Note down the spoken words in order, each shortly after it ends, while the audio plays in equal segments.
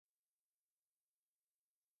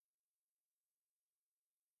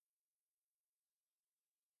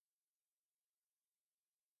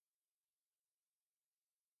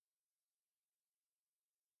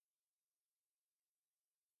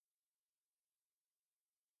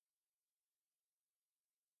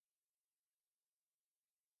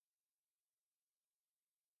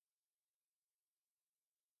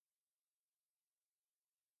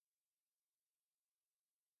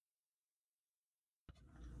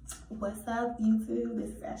What's up, YouTube?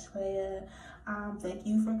 This is Ashleigh. Thank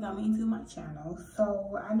you for coming to my channel.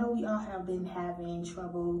 So I know we all have been having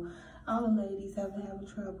trouble. All the ladies have been having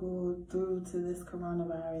trouble due to this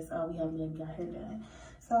coronavirus. We haven't even got here done.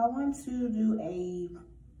 So I want to do a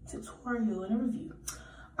tutorial and a review.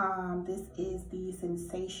 This is the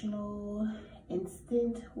Sensational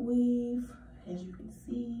Instant Weave. As you can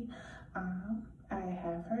see, I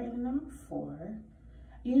have her in number 4.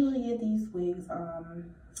 Usually get these wigs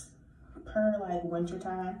per like winter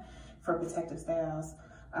time for protective styles.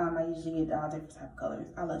 I usually get all different type of colors.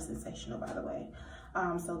 I love Sensational, by the way.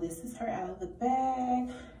 So this is her out of the bag,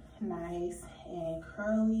 nice and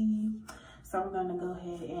curly. So we're gonna go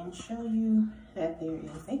ahead and show you that there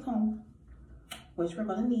is a comb, which we're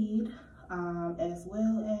gonna need, as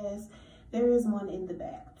well as there is one in the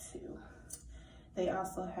back too. They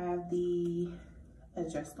also have the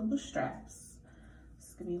adjustable straps.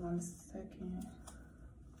 Just give me 1 second.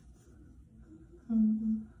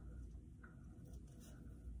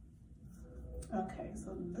 Okay,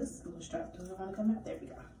 so this little strap doesn't want to come out. There we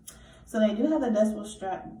go. So they do have the adjustable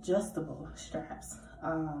straps.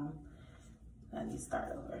 Let me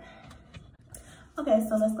start over. Okay,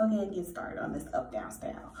 so let's go ahead and get started on this up-down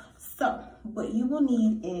style. So what you will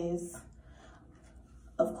need is,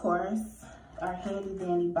 of course, our handy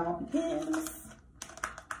dandy bobby pins.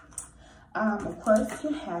 Of course,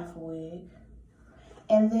 your half wig.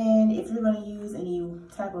 And then if you're going to use any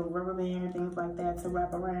type of rubber band or things like that to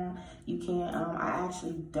wrap around, you can. I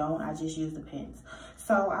actually don't. I just use the pins.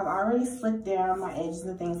 So I've already slicked down my edges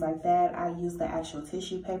and things like that. I use the actual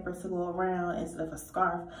tissue paper to go around instead of a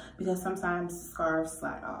scarf, because sometimes scarves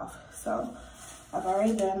slide off. So I've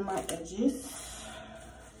already done my edges.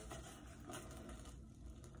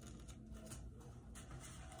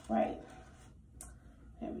 Right.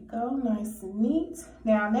 There we go. Nice and neat.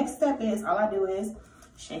 Now, next step is, all I do is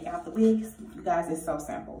shake out the wigs. You guys, it's so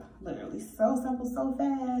simple. Literally so simple, so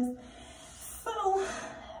fast. So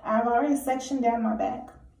I've already sectioned down my back.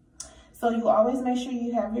 So you always make sure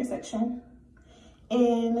you have your section.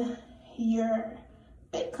 And your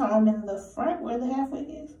big comb in the front where the half wig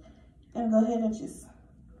is, and go ahead and just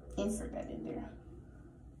insert that in there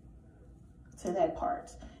to that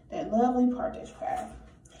part, that lovely part that you have.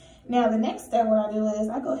 Now the next step, what I do is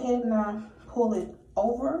I go ahead and I pull it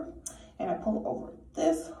over, and I pull it over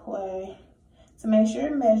this way to make sure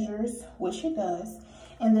it measures, which it does.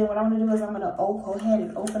 And then what I'm gonna do is I'm gonna go ahead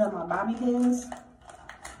and open up my bobby pins.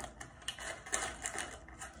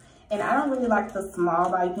 And I don't really like the small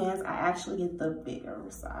bobby pins. I actually get the bigger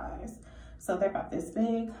size. So they're about this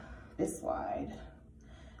big, this wide.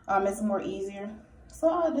 It's more easier. So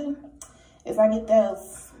all I do is I get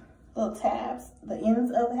those little tabs, the ends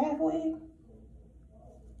of the half wig.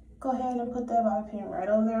 Go ahead and put that bobby pin right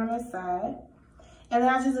over there on this side. And then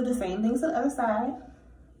I just do the same things to the other side.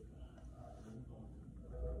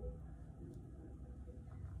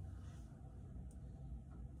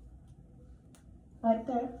 Like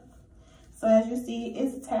that. So as you see,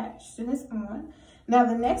 it's attached and it's on. Now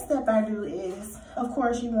the next step I do is, of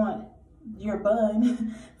course, you want your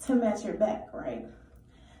bun to match your back, right?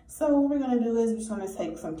 So what we're gonna do is we're just gonna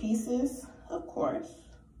take some pieces, of course.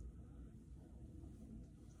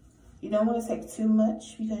 You don't want to take too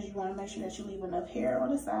much because you want to make sure that you leave enough hair on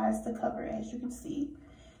the sides to cover, as you can see,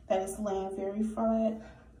 that it's laying very flat.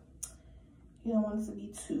 You don't want it to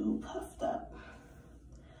be too puffed up.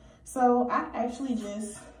 So I actually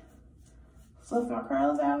just fluff my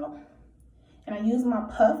curls out, and I use my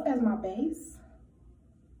puff as my base.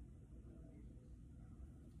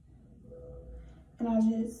 And I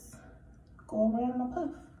just go around my puff.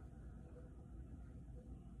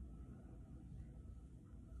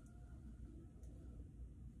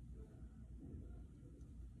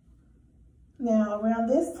 Now around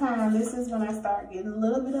this time, this is when I start getting a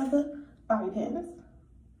little bit of the bobby pins.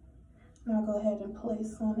 And I'll go ahead and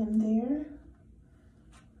place one in there.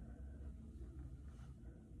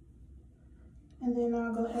 And then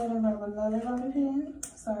I'll go ahead and grab another bobby pin.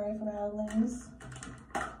 Sorry for the lens.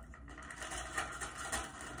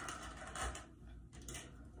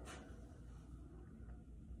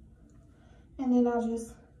 And then I'll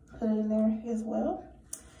just put it in there as well.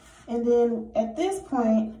 And then at this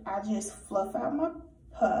point, I just fluff out my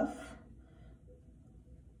puff.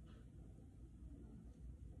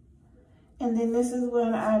 And then this is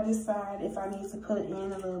when I decide if I need to put in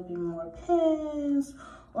a little bit more pins,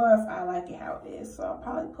 or if I like it how it is. So I'll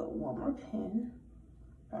probably put one more pin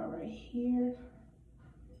about right here.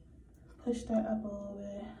 Push that up a little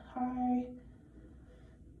bit high.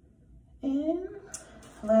 And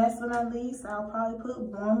last but not least, I'll probably put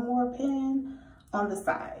one more pin on the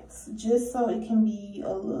sides, just so it can be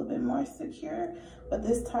a little bit more secure. But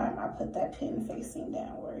this time I put that pin facing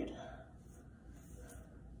downward.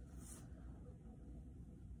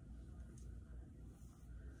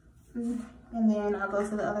 And then I'll go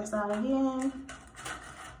to the other side again,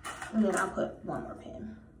 and then I'll put one more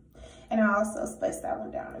pin. And I also space that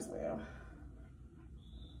one down as well.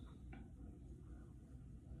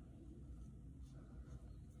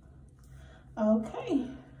 Okay,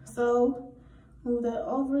 so move that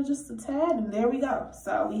over just a tad, and there we go.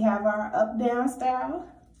 So we have our up-down style,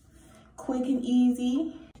 quick and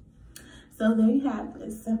easy. So there you have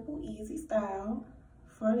this simple, easy style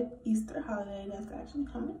for the Easter holiday that's actually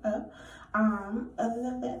coming up. Other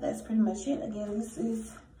than that, that's pretty much it. Again, this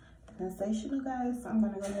is sensational, guys. So I'm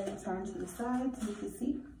gonna go ahead and turn to the side so you can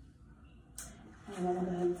see. And then I'm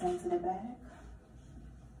gonna go ahead and turn to the back.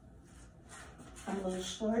 I'm a little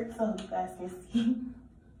short, so you guys can see.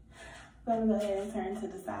 But I'm gonna go ahead and turn to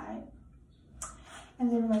the side.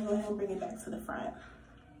 And then we're gonna go ahead and bring it back to the front.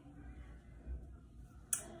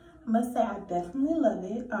 I must say I definitely love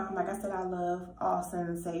it. Like I said, I love all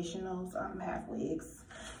sensationals, half wigs.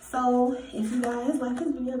 So if you guys like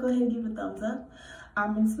this video, go ahead and give it a thumbs up.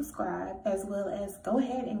 And subscribe, as well as go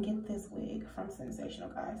ahead and get this wig from Sensational,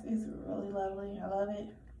 guys. It's really lovely. I love it.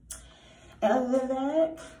 And other than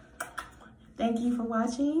that, thank you for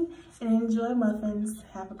watching and enjoy muffins.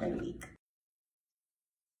 Have a great week.